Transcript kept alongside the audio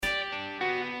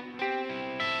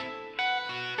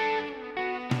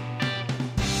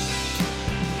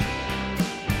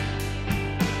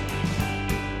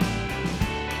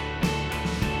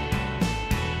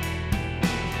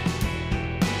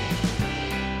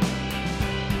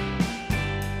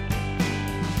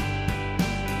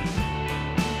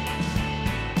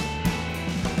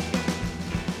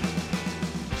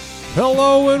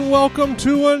Hello and welcome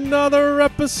to another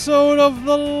episode of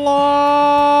The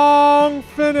Long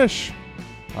Finish.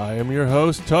 I am your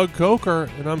host, Tug Coker,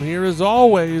 and I'm here as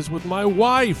always with my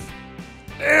wife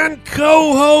and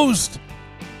co-host,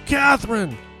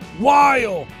 Catherine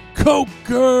Weil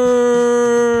Coker.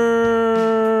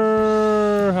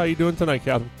 How you doing tonight,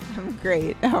 Catherine? I'm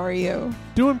great. How are you?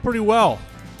 Doing pretty well.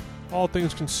 All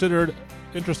things considered,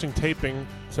 interesting taping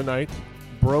tonight.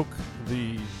 Broke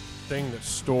the thing that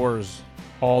stores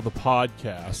all the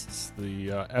podcasts, the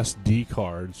SD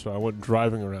card, so I went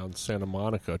driving around Santa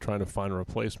Monica trying to find a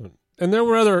replacement. And there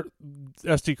were other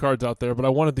SD cards out there, but I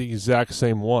wanted the exact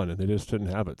same one, and they just didn't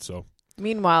have it. So,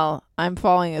 meanwhile, I'm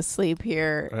falling asleep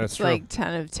here. That's it's true. like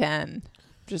 10 of 10,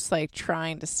 just like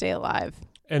trying to stay alive.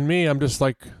 And me, I'm just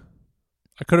like,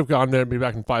 I could have gone there and be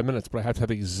back in 5 minutes, but I have to have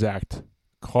the exact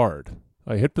card.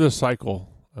 I hit the cycle.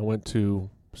 I went to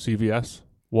CVS,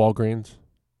 Walgreens,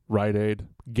 Rite Aid,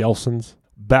 Gelson's,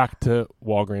 back to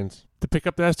Walgreens to pick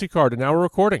up the SD card, and now we're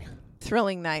recording.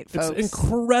 Thrilling night, folks. It's an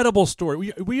incredible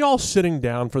story. We all sitting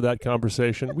down for that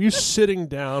conversation. We sitting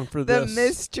down for the this.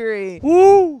 mystery.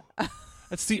 Woo!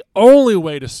 That's the only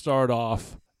way to start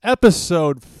off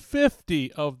episode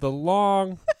 50 of The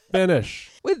Long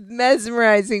Finish. With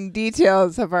mesmerizing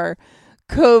details of our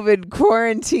COVID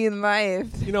quarantine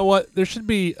life. You know what? There should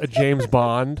be a James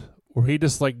Bond where he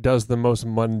just like does the most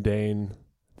mundane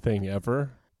thing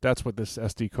ever. That's what this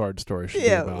SD card story should be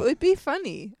about. Yeah, it would be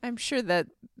funny. I'm sure that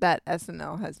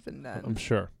SNL has been done. I'm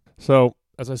sure. So,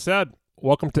 as I said,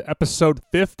 welcome to episode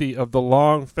 50 of The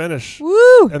Long Finish.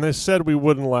 Woo! And they said we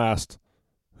wouldn't last.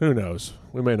 Who knows?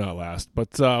 We may not last,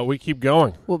 but we keep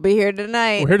going. We'll be here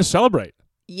tonight. We're here to celebrate.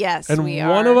 Yes, and we are. And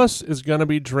one of us is going to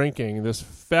be drinking this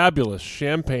fabulous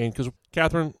champagne because,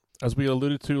 Catherine, as we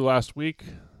alluded to last week,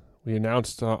 we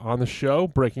announced on the show,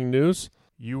 breaking news,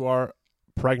 you are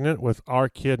pregnant with our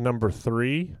kid number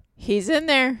 3. He's in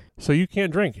there. So you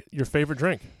can't drink your favorite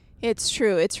drink. It's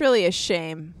true. It's really a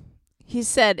shame. He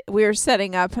said we were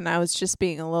setting up and I was just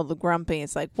being a little grumpy.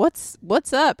 It's like, what's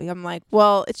up? I'm like,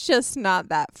 well, it's just not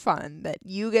that fun that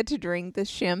you get to drink this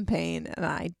champagne and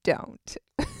I don't.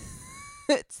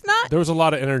 It's not. There was a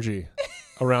lot of energy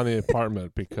around the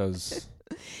apartment because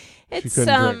she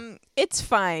couldn't drink. It's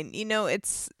fine. You know,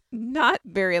 it's not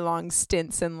very long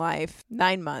stints in life.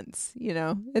 9 months, you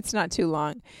know, it's not too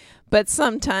long. But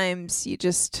sometimes you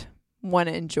just want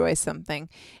to enjoy something.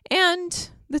 And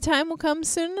the time will come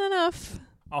soon enough.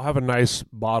 I'll have a nice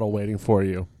bottle waiting for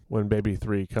you when baby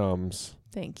 3 comes.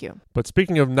 Thank you. But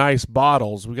speaking of nice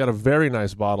bottles, we got a very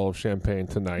nice bottle of champagne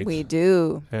tonight. We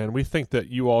do. And we think that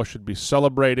you all should be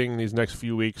celebrating these next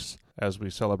few weeks as we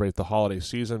celebrate the holiday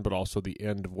season, but also the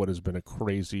end of what has been a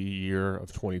crazy year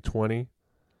of 2020.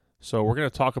 So we're going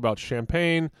to talk about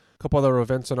champagne, a couple other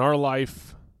events in our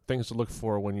life, things to look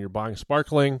for when you're buying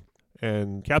sparkling.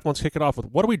 And Kath, let's kick it off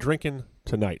with what are we drinking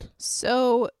tonight?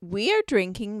 So we are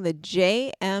drinking the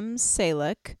J.M.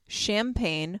 Sélèque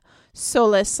Champagne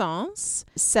Solessance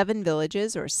 7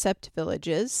 Villages or Sept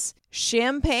Villages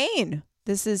Champagne.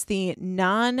 This is the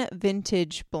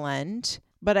non-vintage blend.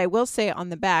 But I will say on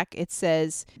the back, it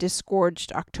says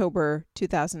disgorged October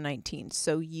 2019.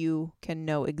 So you can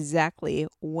know exactly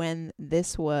when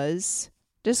this was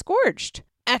disgorged.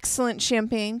 Excellent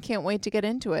champagne. Can't wait to get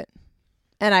into it.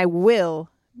 And I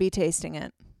will be tasting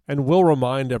it. And we'll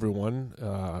remind everyone,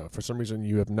 for some reason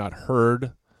you have not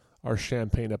heard our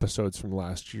champagne episodes from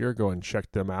last year, go and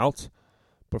check them out.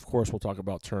 But of course, we'll talk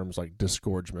about terms like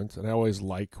disgorgement. And I always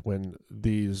like when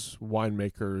these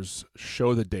winemakers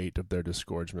show the date of their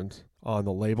disgorgement on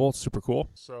the label. It's super cool.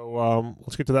 So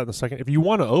let's get to that in a second. If you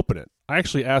want to open it, I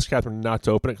actually asked Catherine not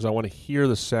to open it because I want to hear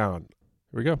the sound.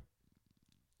 Here we go.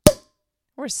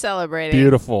 We're celebrating.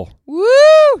 Beautiful.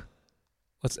 Woo!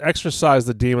 Let's exercise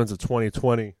the demons of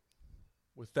 2020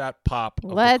 with that pop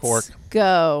of the cork. Let's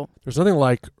go. There's nothing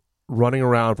like running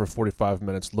around for 45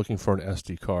 minutes looking for an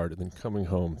SD card and then coming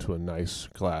home to a nice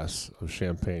glass of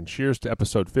champagne. Cheers to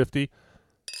episode 50.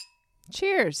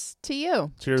 Cheers to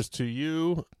you. Cheers to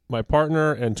you, my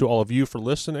partner, and to all of you for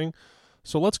listening.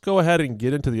 So let's go ahead and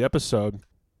get into the episode.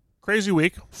 Crazy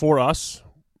week for us.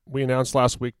 We announced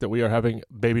last week that we are having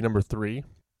baby number 3.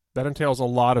 That entails a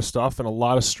lot of stuff and a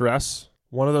lot of stress.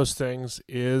 One of those things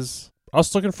is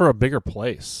us looking for a bigger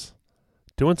place,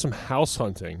 doing some house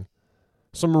hunting,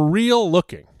 some real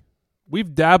looking.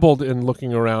 We've dabbled in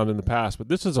looking around in the past, but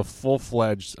this is a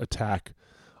full-fledged attack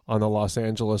on the Los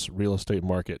Angeles real estate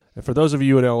market. And for those of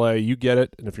you in LA, you get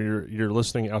it. And if you're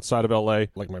listening outside of LA,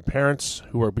 like my parents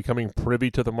who are becoming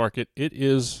privy to the market, it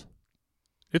is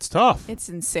It's tough. It's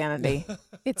insanity.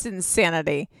 It's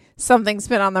insanity. Something's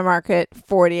been on the market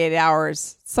 48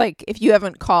 hours. It's like if you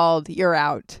haven't called, you're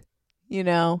out. You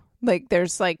know, like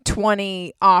there's like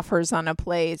 20 offers on a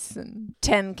place and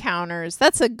 10 counters.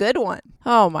 That's a good one.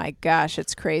 Oh my gosh,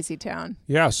 it's crazy town.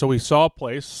 Yeah, so we saw a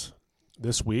place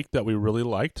this week that we really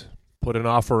liked, put an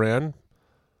offer in,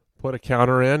 put a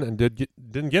counter in, and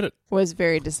didn't get it. Was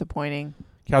very disappointing.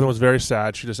 Catherine was very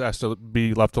sad. She just asked to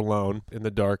be left alone in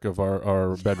the dark of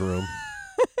our bedroom.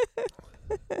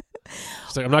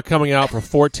 She's like, I'm not coming out for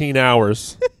 14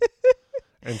 hours.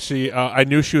 And I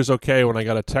knew she was okay when I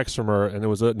got a text from her, and it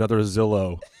was another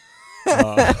Zillow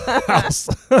house.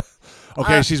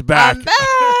 Okay, she's back. I'm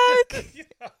back.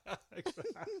 Yeah,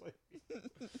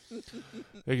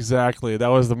 exactly. That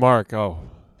was the mark. Oh,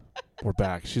 we're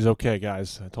back. She's okay,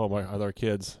 guys. I told my other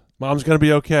kids, Mom's going to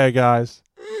be okay, guys.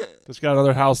 Just got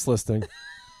another house listing.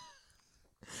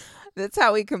 That's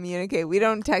how we communicate. We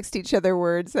don't text each other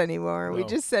words anymore. No. We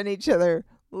just send each other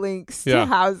links to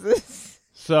houses.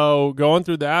 So going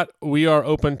through that, we are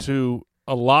open to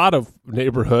a lot of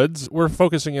neighborhoods. We're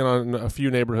focusing in on a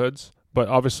few neighborhoods, but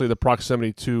obviously the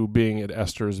proximity to being at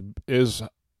Esther's is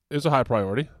a high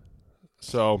priority.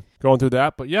 So going through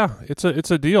that, but yeah, it's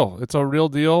a deal. It's a real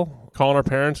deal. Calling our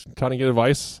parents, trying to get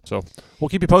advice. So we'll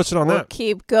keep you posted on that.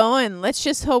 Keep going. Let's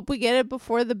just hope we get it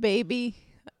before the baby.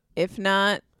 If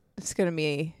not, it's gonna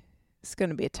be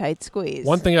a tight squeeze.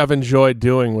 One thing I've enjoyed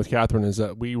doing with Catherine is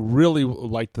that we really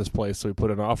liked this place, so we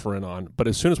put an offer in on. But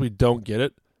as soon as we don't get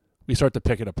it, we start to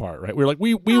pick it apart, right? We're like,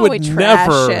 we would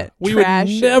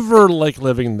never like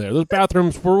living there. Those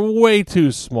bathrooms were way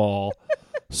too small.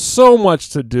 So much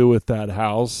to do with that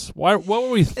house. What were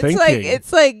we thinking?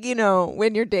 It's like, you know,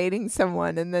 when you're dating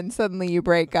someone and then suddenly you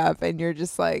break up and you're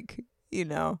just like, you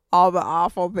know, all the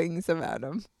awful things about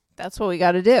them. That's what we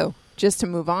got to do just to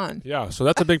move on. Yeah, so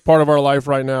that's a big part of our life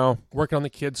right now. Working on the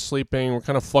kids sleeping. We're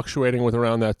kind of fluctuating with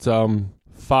around that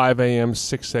 5 a.m.,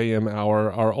 6 a.m.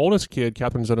 hour. Our oldest kid,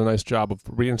 Catherine's done a nice job of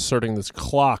reinserting this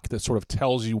clock that sort of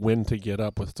tells you when to get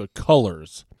up with the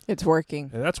colors. It's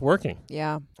working. And that's working.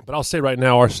 Yeah. But I'll say right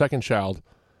now, our second child,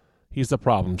 he's the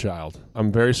problem child.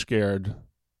 I'm very scared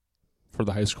for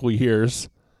the high school years.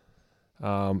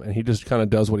 And he just kind of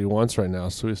does what he wants right now.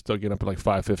 So he's still getting up at like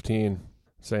 5:15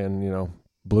 saying, you know,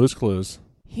 Blue's Clues.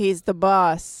 He's the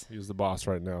boss. He's the boss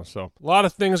right now. So a lot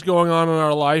of things going on in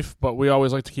our life, but we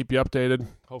always like to keep you updated.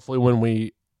 Hopefully when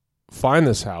we find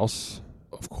this house,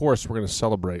 of course, we're going to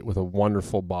celebrate with a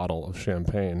wonderful bottle of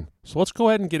champagne. So let's go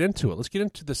ahead and get into it. Let's get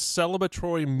into the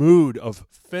celebratory mood of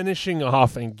finishing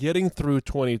off and getting through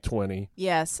 2020.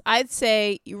 Yes, I'd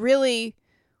say really,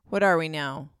 what are we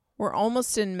now? We're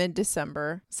almost in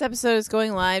mid-December. This episode is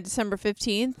going live December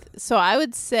 15th. So I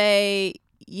would say,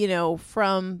 you know,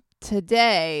 from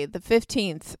today, the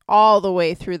 15th, all the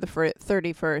way through the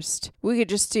 31st, we could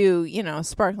just do, you know,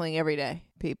 sparkling every day,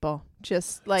 people.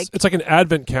 Just like it's like an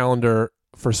advent calendar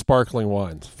for sparkling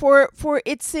wines. For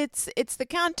it's the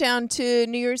countdown to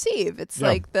New Year's Eve. It's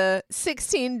like the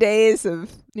 16 days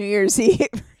of New Year's Eve.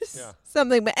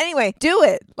 Something. But anyway, do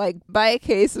it. Like buy a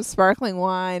case of sparkling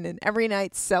wine and every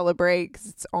night celebrate because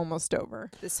it's almost over.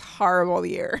 This horrible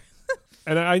year.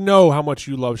 And I know how much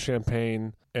you love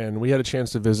champagne, and we had a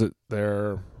chance to visit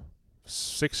there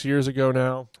 6 years ago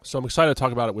now. So I'm excited to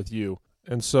talk about it with you.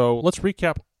 And so let's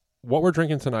recap what we're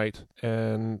drinking tonight,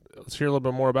 and let's hear a little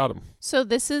bit more about them. So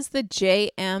this is the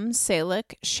J.M.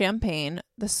 Sélèque champagne,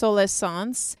 the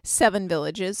Solessance 7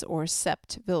 villages or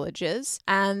Sept villages.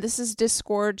 And this is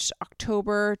disgorged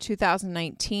October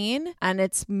 2019, and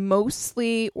it's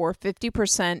mostly or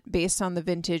 50% based on the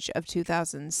vintage of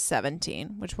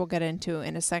 2017, which we'll get into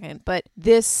in a second. But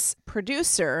this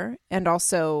producer and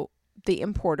also the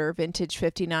importer, Vintage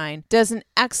 59, does an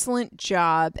excellent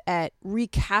job at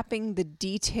recapping the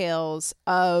details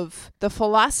of the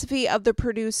philosophy of the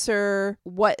producer,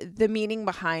 what the meaning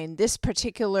behind this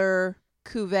particular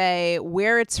cuvee,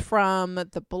 where it's from,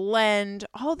 the blend,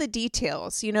 all the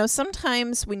details. You know,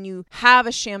 sometimes when you have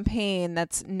a champagne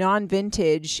that's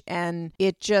non-vintage and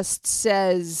it just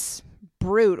says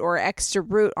brut or extra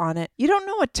brut on it, you don't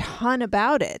know a ton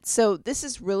about it. So this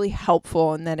is really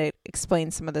helpful in that it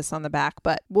explains some of this on the back,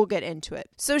 but we'll get into it.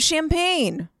 So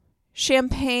champagne.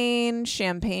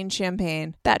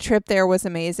 That trip there was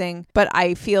amazing, but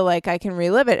I feel like I can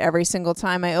relive it every single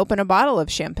time I open a bottle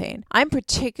of champagne. I'm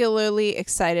particularly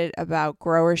excited about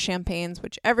grower champagnes,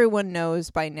 which everyone knows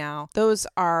by now. Those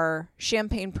are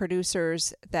champagne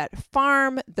producers that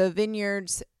farm the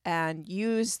vineyards and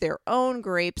use their own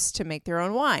grapes to make their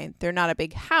own wine. They're not a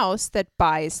big house that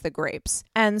buys the grapes.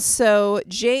 And so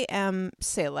J.M.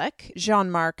 Sélèque,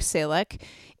 Jean-Marc Sélèque,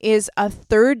 is a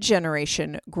third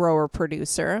generation grower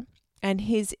producer, and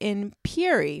he's in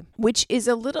Pierry, which is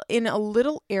a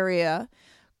little area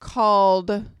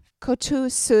called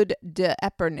Côte-Sud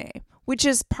d'Épernay, which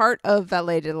is part of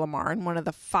Vallée de la Marne, one of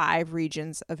the 5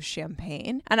 regions of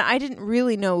Champagne. And I didn't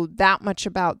really know that much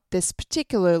about this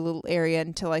particular little area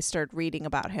until I started reading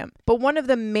about him. But one of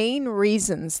the main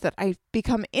reasons that I've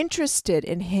become interested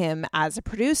in him as a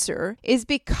producer is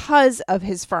because of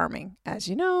his farming. As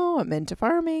you know, I'm into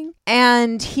farming.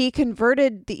 And he's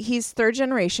 3rd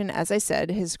generation, as I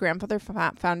said. His grandfather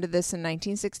founded this in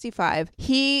 1965.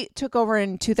 He took over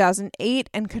in 2008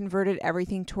 and converted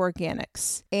everything to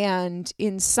organics. And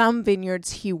in some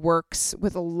vineyards, he works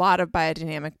with a lot of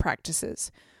biodynamic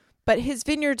practices. But his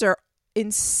vineyards are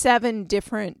in 7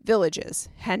 different villages,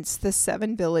 hence the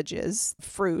 7 villages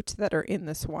fruit that are in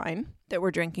this wine that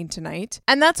we're drinking tonight.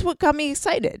 And that's what got me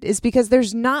excited, is because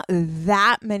there's not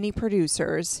that many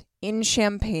producers in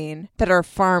Champagne that are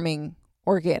farming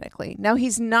organically. Now,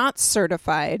 he's not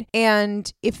certified,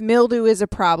 and if mildew is a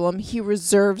problem, he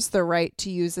reserves the right to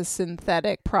use a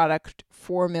synthetic product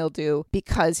for mildew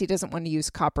because he doesn't want to use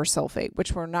copper sulfate,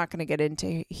 which we're not going to get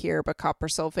into here, but copper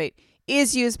sulfate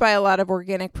is used by a lot of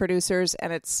organic producers,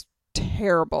 and it's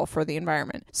terrible for the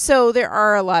environment. So there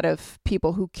are a lot of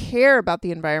people who care about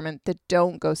the environment that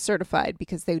don't go certified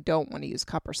because they don't want to use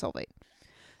copper sulfate.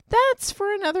 That's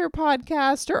for another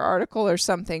podcast or article or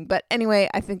something. But anyway,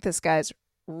 I think this guy's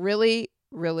really,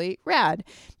 really rad.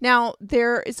 Now,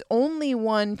 there is only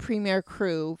one Premier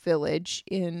Cru village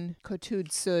in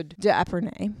Côte-Sud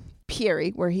d'Épernay, Pierry,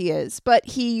 where he is, but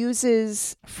he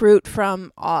uses fruit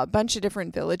from a bunch of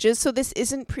different villages. So this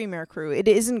isn't Premier Cru. It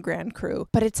isn't Grand Cru,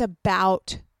 but it's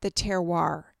about the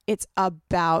terroir. It's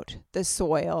about the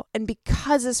soil. And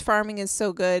because his farming is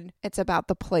so good, it's about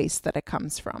the place that it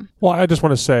comes from. Well, I just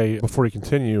want to say, before we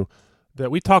continue,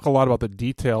 that we talk a lot about the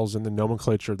details and the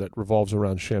nomenclature that revolves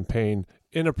around Champagne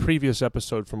in a previous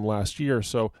episode from last year.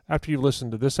 So after you've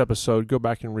listened to this episode, go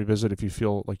back and revisit, if you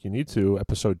feel like you need to,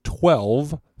 episode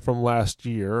 12 from last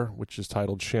year, which is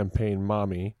titled Champagne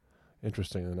Mommy.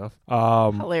 Interesting enough.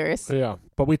 Hilarious. Yeah.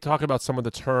 But we talk about some of the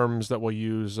terms that we'll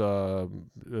use,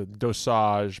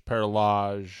 dosage,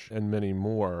 perlage, and many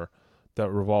more that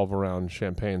revolve around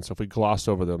Champagne. So if we gloss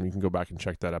over them, you can go back and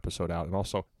check that episode out. And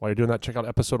also, while you're doing that, check out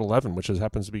episode 11, which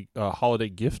happens to be holiday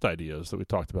gift ideas that we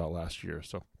talked about last year.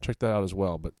 So check that out as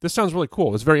well. But this sounds really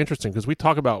cool. It's very interesting because we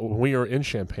talk about, when we were in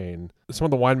Champagne, some of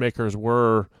the winemakers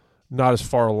were not as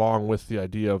far along with the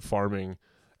idea of farming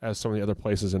as some of the other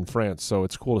places in France. So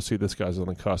it's cool to see this guy's on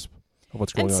the cusp of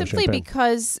what's going on in Champagne. And simply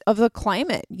because of the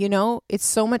climate, it's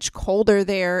so much colder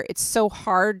there. It's so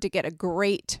hard to get a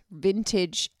great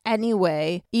vintage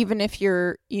anyway, even if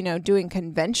you're, doing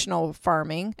conventional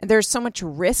farming. There's so much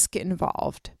risk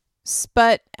involved.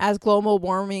 But as global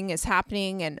warming is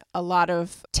happening and a lot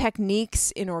of techniques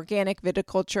in organic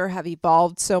viticulture have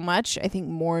evolved so much, I think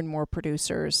more and more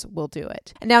producers will do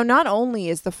it. Now, not only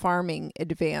is the farming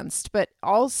advanced, but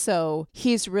also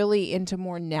he's really into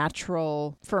more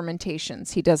natural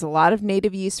fermentations. He does a lot of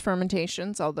native yeast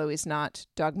fermentations, although he's not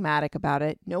dogmatic about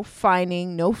it. No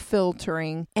fining, no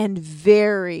filtering, and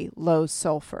very low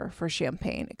sulfur for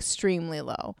Champagne, extremely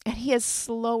low. And he has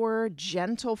slower,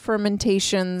 gentle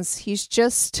fermentations. He's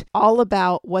just all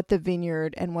about what the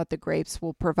vineyard and what the grapes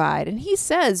will provide. And he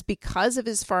says because of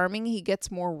his farming, he gets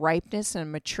more ripeness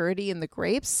and maturity in the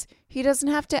grapes. He doesn't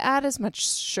have to add as much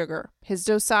sugar. His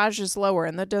dosage is lower,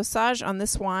 and the dosage on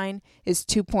this wine is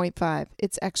 2.5.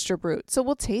 It's extra brut. So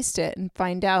we'll taste it and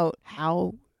find out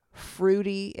how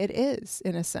fruity it is,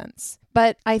 in a sense.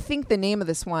 But I think the name of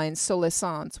this wine,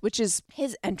 Solessance, which is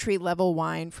his entry-level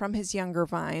wine from his younger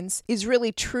vines, is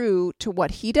really true to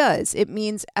what he does. It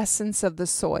means essence of the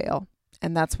soil,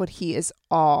 and that's what he is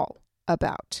all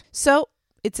about. So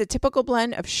it's a typical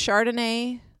blend of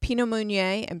Chardonnay, Pinot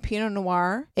Meunier, and Pinot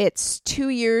Noir. It's 2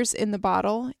 years in the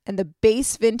bottle, and the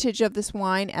base vintage of this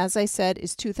wine, as I said,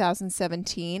 is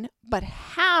 2017, but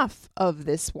half of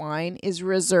this wine is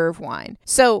reserve wine.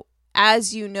 So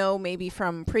as you know, maybe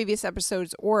from previous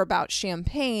episodes or about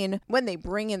Champagne, when they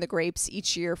bring in the grapes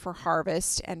each year for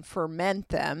harvest and ferment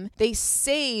them, they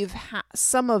save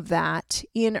some of that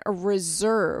in a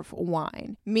reserve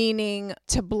wine, meaning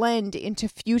to blend into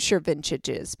future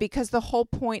vintages, because the whole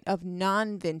point of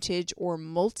non-vintage or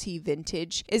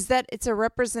multi-vintage is that it's a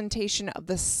representation of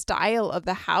the style of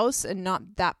the house and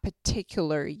not that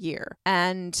particular year.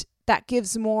 And that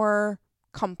gives more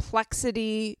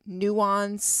complexity,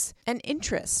 nuance, and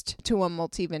interest to a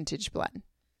multi-vintage blend.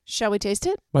 Shall we taste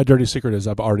it? My dirty secret is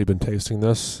I've already been tasting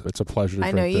this. It's a pleasure to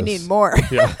I drink know you this. need more.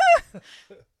 Yeah.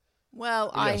 Well,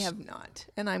 I Yes. have not,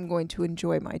 and I'm going to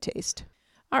enjoy my taste.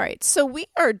 All right, so we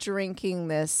are drinking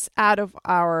this out of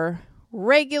our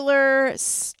regular,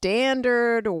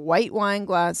 standard white wine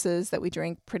glasses that we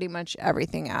drink pretty much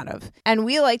everything out of. And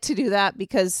we like to do that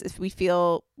because if we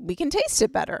feel we can taste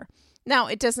it better. Now,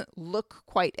 it doesn't look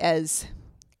quite as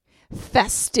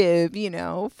festive,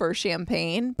 for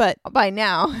champagne, but by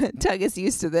now, Tug is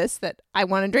used to this, that I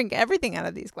want to drink everything out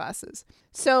of these glasses.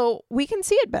 So we can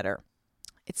see it better.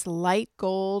 It's light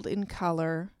gold in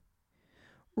color.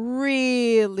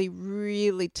 Really,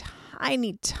 really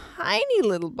tiny, tiny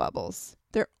little bubbles.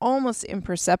 They're almost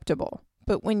imperceptible.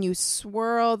 But when you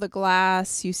swirl the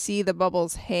glass, you see the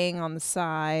bubbles hang on the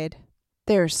side.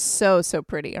 They're so, so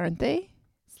pretty, aren't they?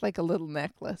 It's like a little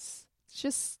necklace. It's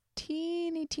just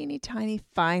teeny, teeny, tiny,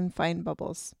 fine, fine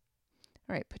bubbles.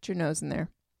 All right, put your nose in there.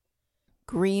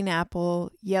 Green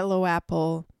apple, yellow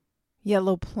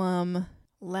plum,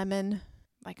 lemon,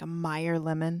 like a Meyer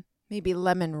lemon. Maybe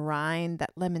lemon rind,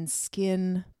 that lemon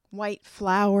skin, white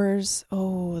flowers.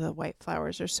 Oh, the white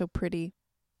flowers are so pretty.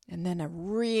 And then a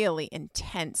really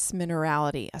intense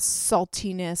minerality, a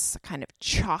saltiness, a kind of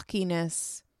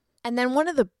chalkiness. And then one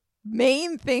of the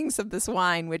main things of this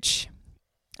wine, which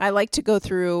I like to go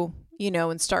through,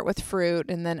 and start with fruit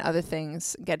and then other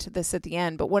things, get to this at the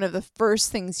end. But one of the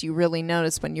first things you really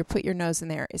notice when you put your nose in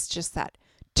there is just that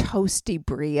toasty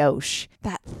brioche,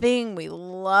 that thing we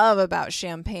love about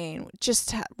champagne,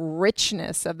 just that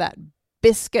richness of that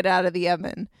biscuit out of the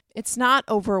oven. It's not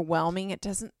overwhelming.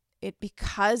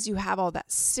 Because you have all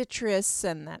that citrus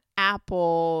and that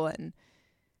apple and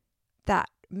that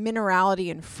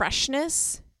minerality and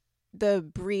freshness, the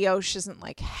brioche isn't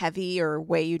like heavy or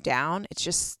weigh you down. It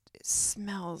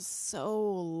smells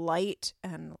so light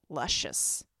and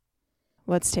luscious.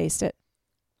 Let's taste it.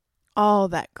 All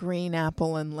that green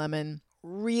apple and lemon,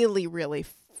 really, really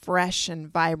fresh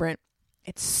and vibrant.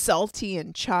 It's salty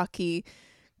and chalky,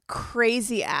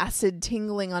 crazy acid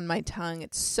tingling on my tongue.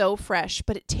 It's so fresh,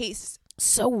 but it tastes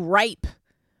so ripe.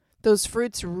 Those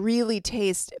fruits really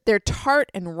they're tart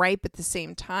and ripe at the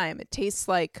same time. It tastes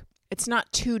like it's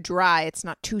not too dry. It's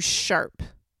not too sharp.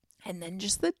 And then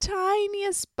just the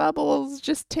tiniest bubbles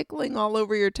just tickling all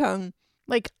over your tongue.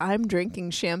 Like I'm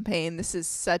drinking champagne. This is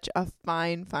such a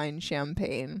fine, fine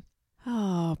champagne.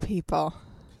 Oh, people.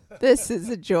 This is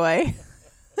a joy.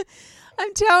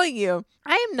 I'm telling you,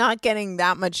 I am not getting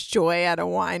that much joy out of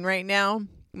wine right now.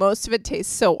 Most of it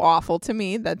tastes so awful to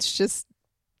me. This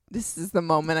is the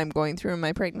moment I'm going through in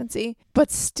my pregnancy.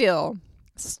 But still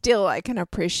I can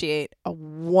appreciate a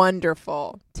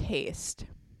wonderful taste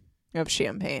of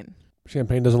champagne.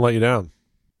 Champagne doesn't let you down.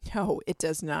 No, it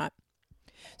does not.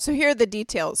 So here are the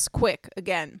details. Quick,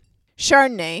 again.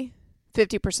 Chardonnay,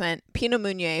 50%. Pinot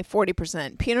Meunier,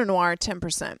 40%. Pinot Noir,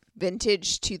 10%.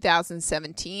 Vintage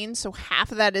 2017. So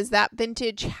half of that is that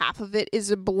vintage. Half of it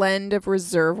is a blend of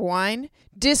reserve wine.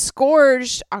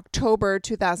 Disgorged October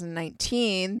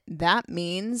 2019. That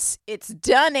means it's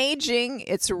done aging.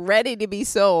 It's ready to be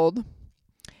sold.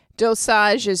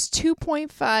 Dosage is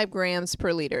 2.5 grams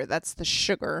per liter. That's the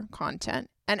sugar content.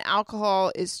 And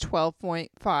alcohol is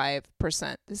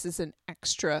 12.5%. This is an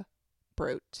extra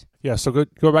brut. Yeah, so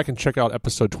go back and check out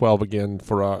episode 12 again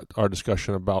for our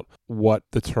discussion about what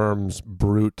the terms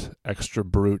brut, extra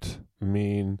brut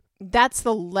mean. That's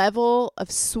the level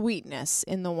of sweetness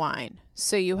in the wine.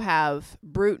 So you have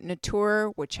brut nature,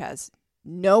 which has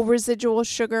no residual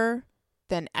sugar,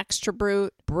 then extra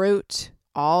brut,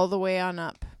 all the way on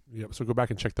up. Yep, so go back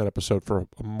and check that episode for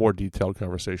a more detailed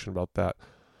conversation about that.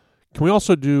 Can we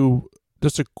also do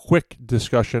just a quick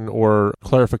discussion or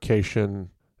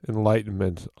clarification,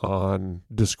 enlightenment on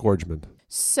disgorgement?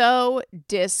 So,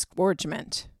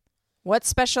 disgorgement. What's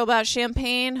special about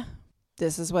champagne?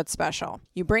 This is what's special.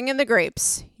 You bring in the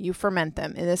grapes, you ferment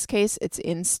them. In this case, it's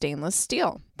in stainless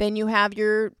steel. Then you have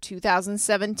your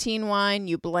 2017 wine,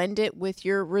 you blend it with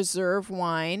your reserve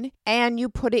wine, and you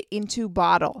put it into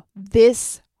bottle.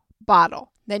 This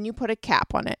bottle. Then you put a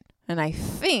cap on it. And I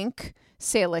think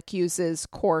Sélèque uses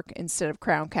cork instead of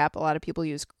crown cap. A lot of people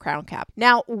use crown cap.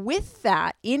 Now, with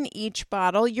that, in each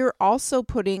bottle, you're also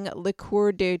putting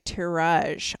liqueur de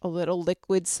tirage, a little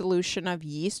liquid solution of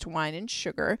yeast, wine, and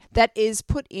sugar that is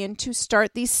put in to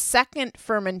start the second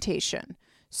fermentation.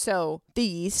 So the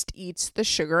yeast eats the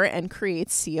sugar and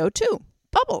creates CO2,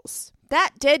 bubbles.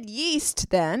 That dead yeast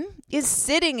then is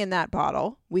sitting in that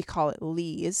bottle. We call it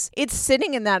lees. It's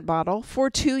sitting in that bottle for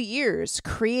 2 years,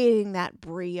 creating that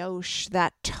brioche,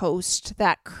 that toast,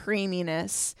 that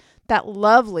creaminess, that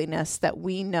loveliness that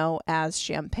we know as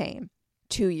champagne.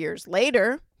 2 years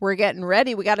later, we're getting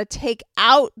ready. We got to take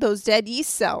out those dead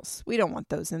yeast cells. We don't want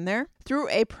those in there. Through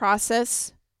a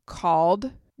process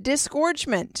called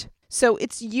disgorgement. So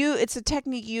it's a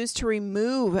technique used to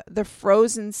remove the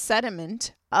frozen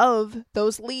sediment of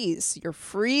those lees. You're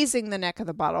freezing the neck of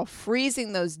the bottle,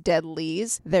 freezing those dead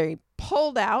lees. They're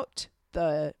pulled out.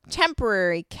 The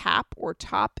temporary cap or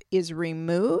top is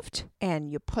removed, and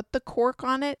you put the cork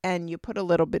on it, and you put a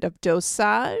little bit of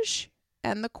dosage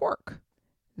and the cork.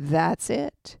 That's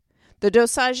it. The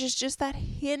dosage is just that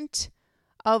hint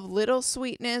of little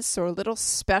sweetness or little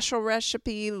special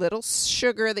recipe, little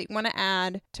sugar that you want to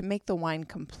add to make the wine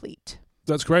complete.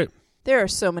 That's great. There are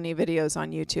so many videos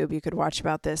on YouTube you could watch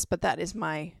about this, but that is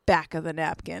my back of the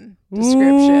napkin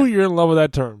description. Ooh, you're in love with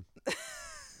that term.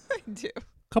 I do.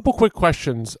 Couple quick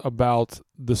questions about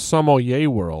the sommelier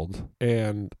world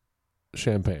and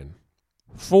champagne.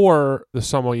 For the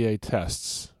sommelier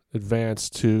tests,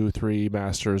 advanced 2, 3,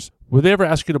 masters, would they ever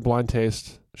ask you to blind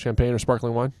taste champagne or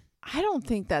sparkling wine? I don't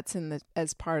think that's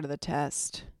as part of the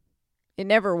test. It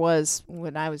never was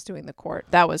when I was doing the court.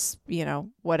 That was,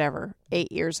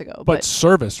 8 years ago. But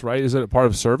service, right? Is it a part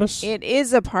of service? It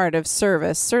is a part of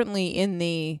service. Certainly in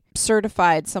the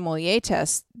certified sommelier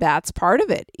test, that's part of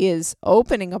it, is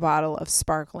opening a bottle of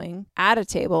sparkling at a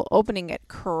table, opening it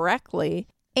correctly,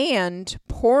 and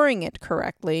pouring it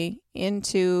correctly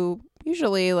into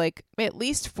usually like at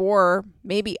least 4,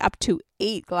 maybe up to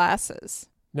 8 glasses.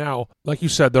 Now, like you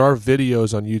said, there are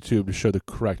videos on YouTube to show the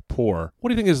correct pour. What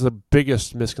do you think is the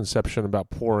biggest misconception about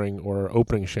pouring or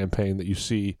opening champagne that you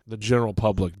see the general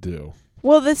public do?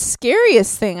 Well, the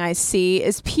scariest thing I see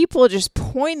is people just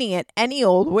pointing at any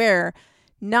old ware,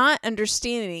 not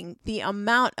understanding the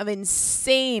amount of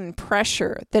insane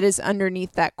pressure that is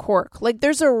underneath that cork. Like,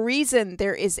 there's a reason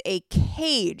there is a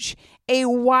cage, a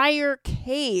wire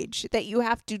cage that you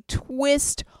have to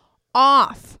twist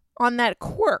off on that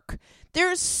cork.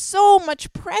 There's so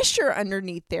much pressure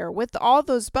underneath there with all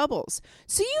those bubbles.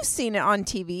 So you've seen it on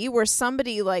TV where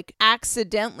somebody like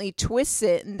accidentally twists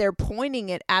it and they're pointing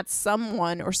it at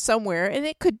someone or somewhere, and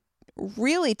it could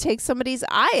really take somebody's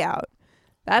eye out.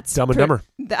 That's Dumb and Dumber.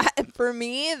 That for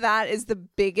me, that is the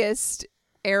biggest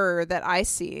error that I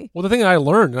see. Well, the thing that I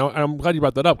learned, and I'm glad you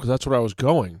brought that up because that's where I was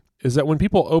going, is that when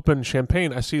people open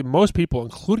champagne, I see most people,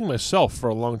 including myself for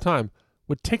a long time,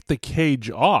 would take the cage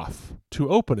off to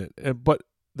open it. But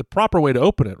the proper way to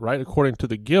open it, right, according to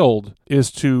the guild,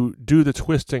 is to do the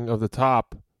twisting of the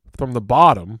top from the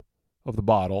bottom of the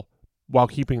bottle while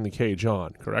keeping the cage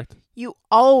on, correct? You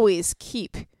always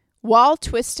keep, while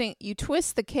twisting, you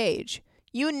twist the cage.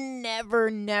 You never,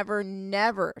 never,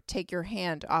 never take your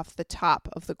hand off the top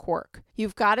of the cork.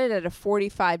 You've got it at a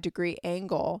 45-degree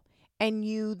angle. And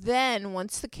you then,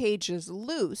 once the cage is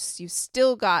loose, you've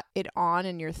still got it on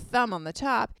and your thumb on the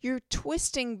top, you're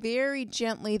twisting very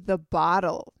gently the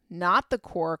bottle, not the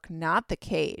cork, not the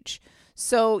cage.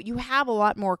 So you have a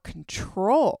lot more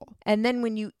control. And then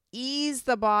when you ease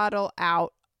the bottle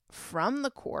out from the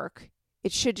cork,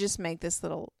 it should just make this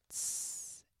little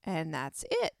tss, and that's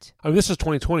it. I mean, this is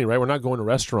 2020, right? We're not going to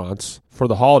restaurants for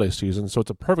the holiday season, so it's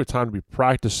a perfect time to be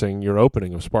practicing your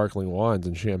opening of sparkling wines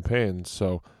and champagne.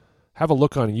 So have a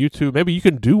look on YouTube. Maybe you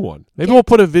can do one. Maybe we'll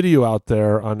put a video out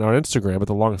there on our Instagram at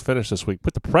the Long Finish this week.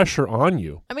 Put the pressure on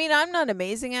you. I mean, I'm not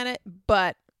amazing at it,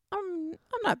 but I'm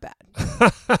not bad.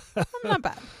 I'm not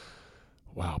bad.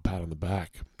 Wow, pat on the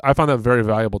back. I found that very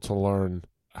valuable to learn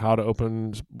how to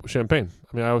open champagne.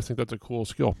 I mean, I always think that's a cool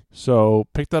skill. So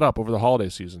pick that up over the holiday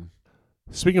season.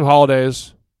 Speaking of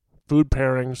holidays, food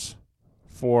pairings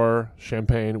for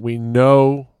champagne. We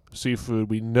know seafood.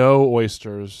 We know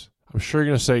oysters. I'm sure you're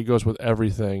going to say it goes with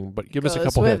everything, but give us a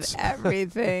couple hits.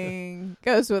 Everything.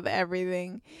 Goes with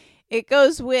everything. It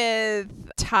goes with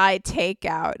Thai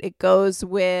takeout. It goes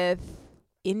with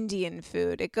Indian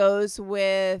food. It goes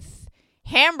with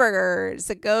hamburgers.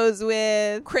 It goes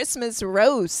with Christmas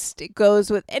roast. It goes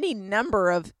with any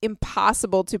number of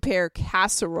impossible to pair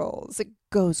casseroles. It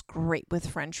goes great with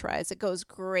French fries. It goes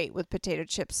great with potato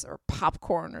chips or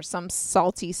popcorn or some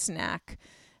salty snack.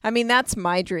 I mean, that's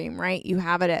my dream, right? You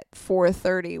have it at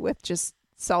 4:30 with just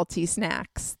salty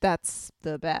snacks. That's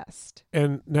the best.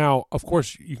 And now, of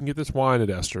course, you can get this wine at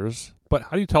Esther's, but how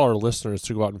do you tell our listeners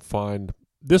to go out and find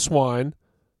this wine,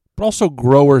 but also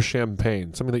grower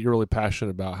champagne, something that you're really passionate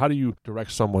about? How do you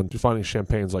direct someone to finding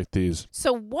champagnes like these?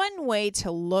 So one way to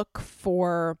look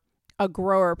for a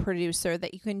grower producer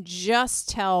that you can just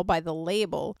tell by the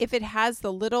label, if it has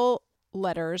the little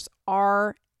letters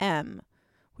RM,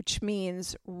 which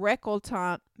means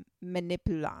récoltant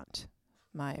manipulant,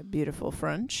 my beautiful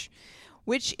French,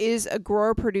 which is a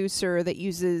grower producer that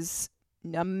uses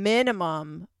a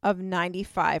minimum of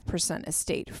 95%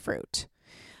 estate fruit.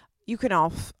 You can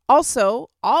also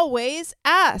always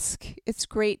ask. It's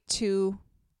great to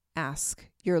ask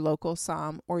your local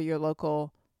somm or your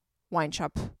local wine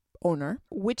shop owner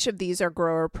which of these are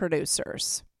grower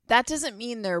producers. That doesn't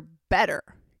mean they're better.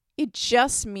 It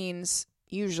just means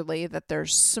usually that they're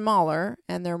smaller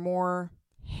and they're more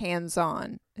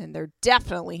hands-on. And they're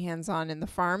definitely hands-on in the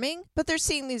farming, but they're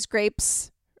seeing these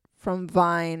grapes from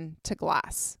vine to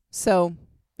glass. So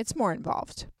it's more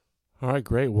involved. All right,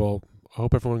 great. Well, I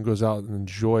hope everyone goes out and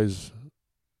enjoys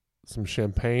some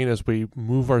champagne as we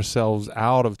move ourselves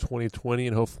out of 2020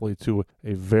 and hopefully to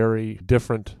a very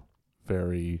different,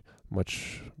 very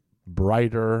much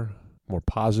brighter, more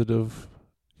positive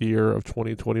year of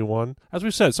 2021. As we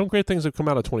said, some great things have come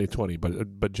out of 2020,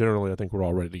 but generally I think we're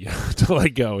all ready to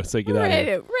let go and say get out of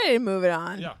here. Ready to move it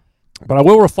on. Yeah. But I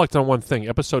will reflect on one thing.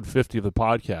 Episode 50 of the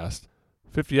podcast,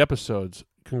 50 episodes.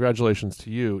 Congratulations to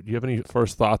you. Do you have any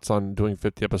first thoughts on doing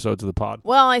 50 episodes of the pod?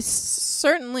 Well, I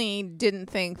certainly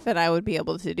didn't think that I would be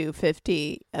able to do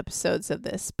 50 episodes of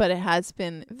this, but it has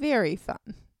been very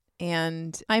fun.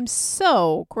 And I'm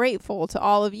so grateful to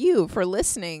all of you for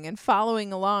listening and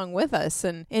following along with us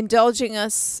and indulging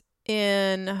us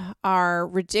in our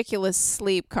ridiculous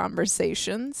sleep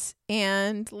conversations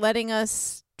and letting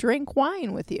us drink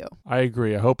wine with you. I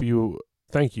agree.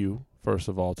 Thank you, first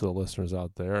of all, to the listeners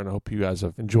out there. And I hope you guys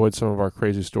have enjoyed some of our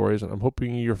crazy stories. And I'm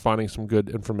hoping you're finding some good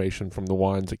information from the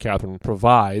wines that Catherine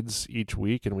provides each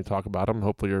week. And we talk about them.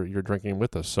 Hopefully you're drinking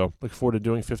with us. So look forward to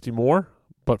doing 50 more.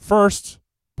 But first,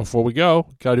 before we go,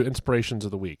 got to do inspirations of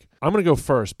the week. I'm going to go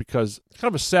first because it's kind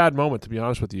of a sad moment, to be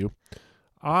honest with you.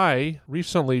 I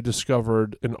recently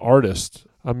discovered an artist,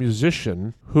 a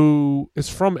musician, who is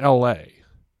from L.A.,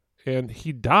 and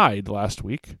he died last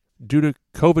week due to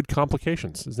COVID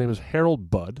complications. His name is Harold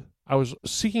Budd. I was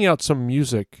seeking out some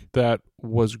music that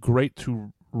was great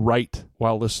to write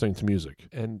while listening to music.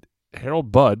 And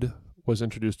Harold Budd was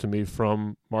introduced to me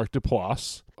from Mark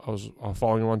Duplass. I was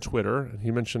following him on Twitter, and he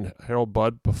mentioned Harold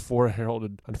Budd before Harold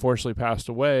had unfortunately passed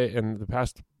away. And the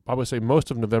past, I would say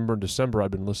most of November and December, I've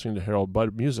been listening to Harold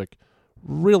Budd music,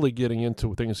 really getting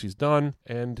into things he's done.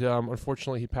 And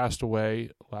unfortunately, he passed away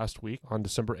last week on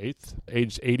December 8th,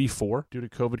 aged 84, due to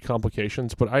COVID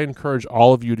complications. But I encourage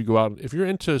all of you to go out. If you're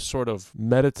into sort of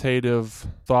meditative,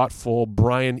 thoughtful,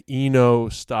 Brian Eno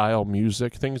style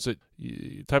music,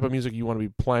 type of music you want to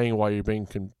be playing while you're being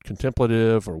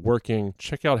contemplative or working,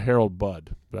 check out Harold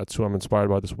Budd. That's who I'm inspired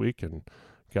by this week. And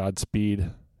Godspeed,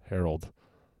 Harold.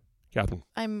 Catherine.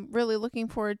 I'm really looking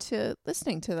forward to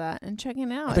listening to that and checking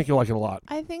it out. I think you'll like it a lot.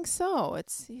 I think so.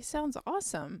 He sounds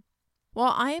awesome.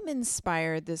 Well, I am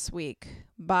inspired this week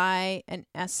by an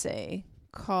essay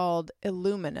called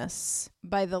Illuminous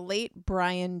by the late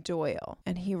Brian Doyle.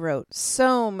 And he wrote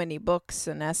so many books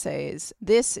and essays.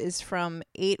 This is from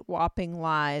 8 Whopping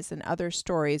Lies and Other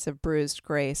Stories of Bruised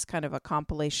Grace, kind of a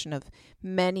compilation of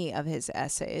many of his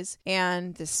essays.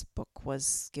 And this book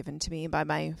was given to me by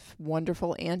my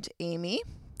wonderful Aunt Amy,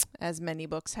 as many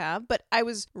books have. But I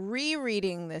was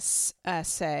rereading this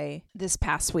essay this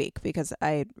past week because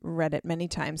I had read it many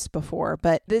times before.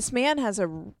 But this man has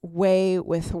a way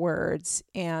with words,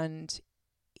 and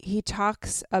he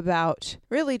talks about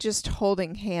really just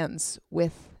holding hands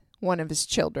with one of his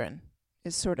children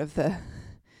is sort of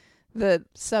the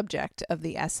subject of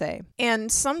the essay.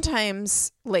 And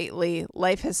sometimes lately,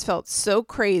 life has felt so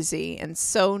crazy and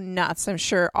so nuts. I'm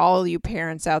sure all you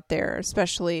parents out there,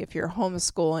 especially if you're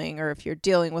homeschooling or if you're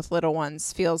dealing with little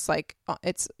ones, feels like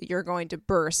you're going to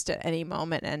burst at any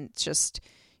moment and just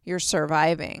you're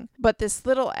surviving. But this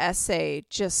little essay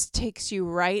just takes you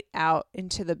right out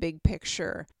into the big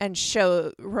picture and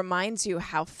reminds you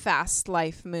how fast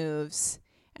life moves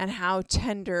and how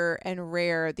tender and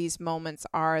rare these moments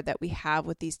are that we have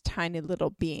with these tiny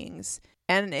little beings.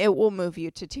 And it will move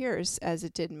you to tears, as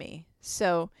it did me.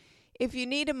 So if you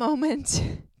need a moment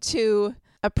to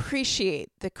appreciate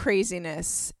the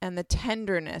craziness and the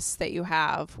tenderness that you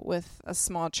have with a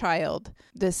small child,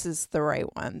 this is the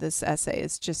right one. This essay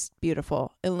is just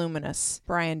beautiful. Illuminous,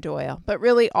 Brian Doyle. But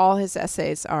really, all his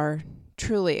essays are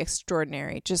truly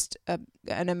extraordinary. Just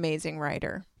an amazing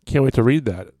writer. Can't wait to read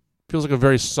that. Feels like a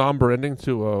very somber ending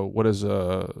to what is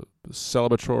a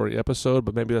celebratory episode,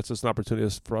 but maybe that's just an opportunity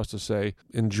for us to say,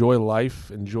 enjoy life,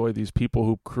 enjoy these people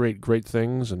who create great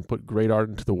things and put great art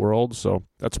into the world. So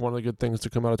that's one of the good things to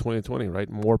come out of 2020, right?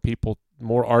 More people,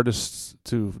 more artists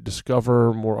to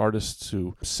discover, more artists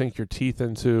to sink your teeth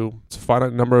into. It's a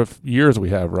finite number of years we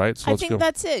have, right? So I think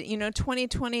that's it.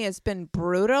 2020 has been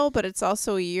brutal, but it's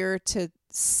also a year to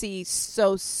see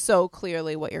so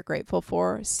clearly what you're grateful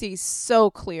for. See so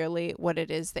clearly what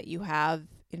it is that you have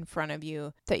in front of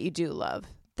you that you do love,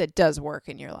 that does work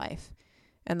in your life.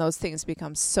 And those things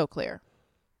become so clear.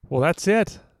 Well, that's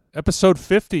it. Episode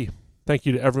 50. Thank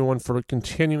you to everyone for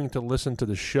continuing to listen to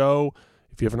the show.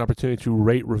 If you have an opportunity to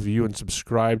rate, review, and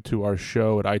subscribe to our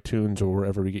show at iTunes or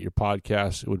wherever you get your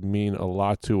podcasts, it would mean a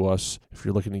lot to us. If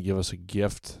you're looking to give us a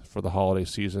gift for the holiday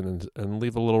season and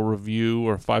leave a little review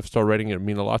or a 5-star rating, it would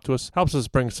mean a lot to us. Helps us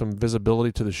bring some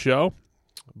visibility to the show.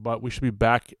 But we should be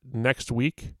back next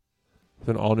week with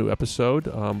an all-new episode.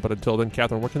 But until then,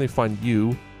 Catherine, where can they find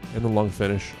you and The Lung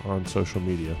Finish on social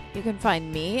media? You can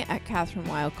find me at Catherine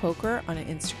Weil Coker on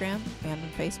Instagram and on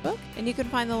Facebook. And you can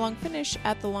find The Lung Finish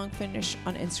at The Lung Finish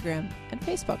on Instagram and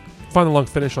Facebook. Find The Lung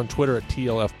Finish on Twitter at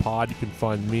TLF Pod. You can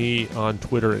find me on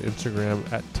Twitter and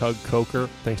Instagram at Tug Coker.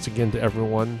 Thanks again to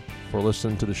everyone for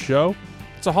listening to the show.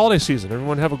 It's a holiday season.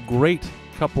 Everyone have a great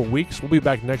couple weeks. We'll be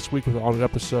back next week with an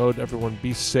episode. Everyone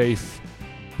be safe.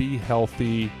 Be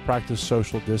healthy, practice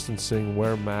social distancing,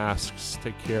 wear masks,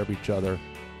 take care of each other,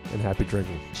 and happy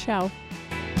drinking. Ciao.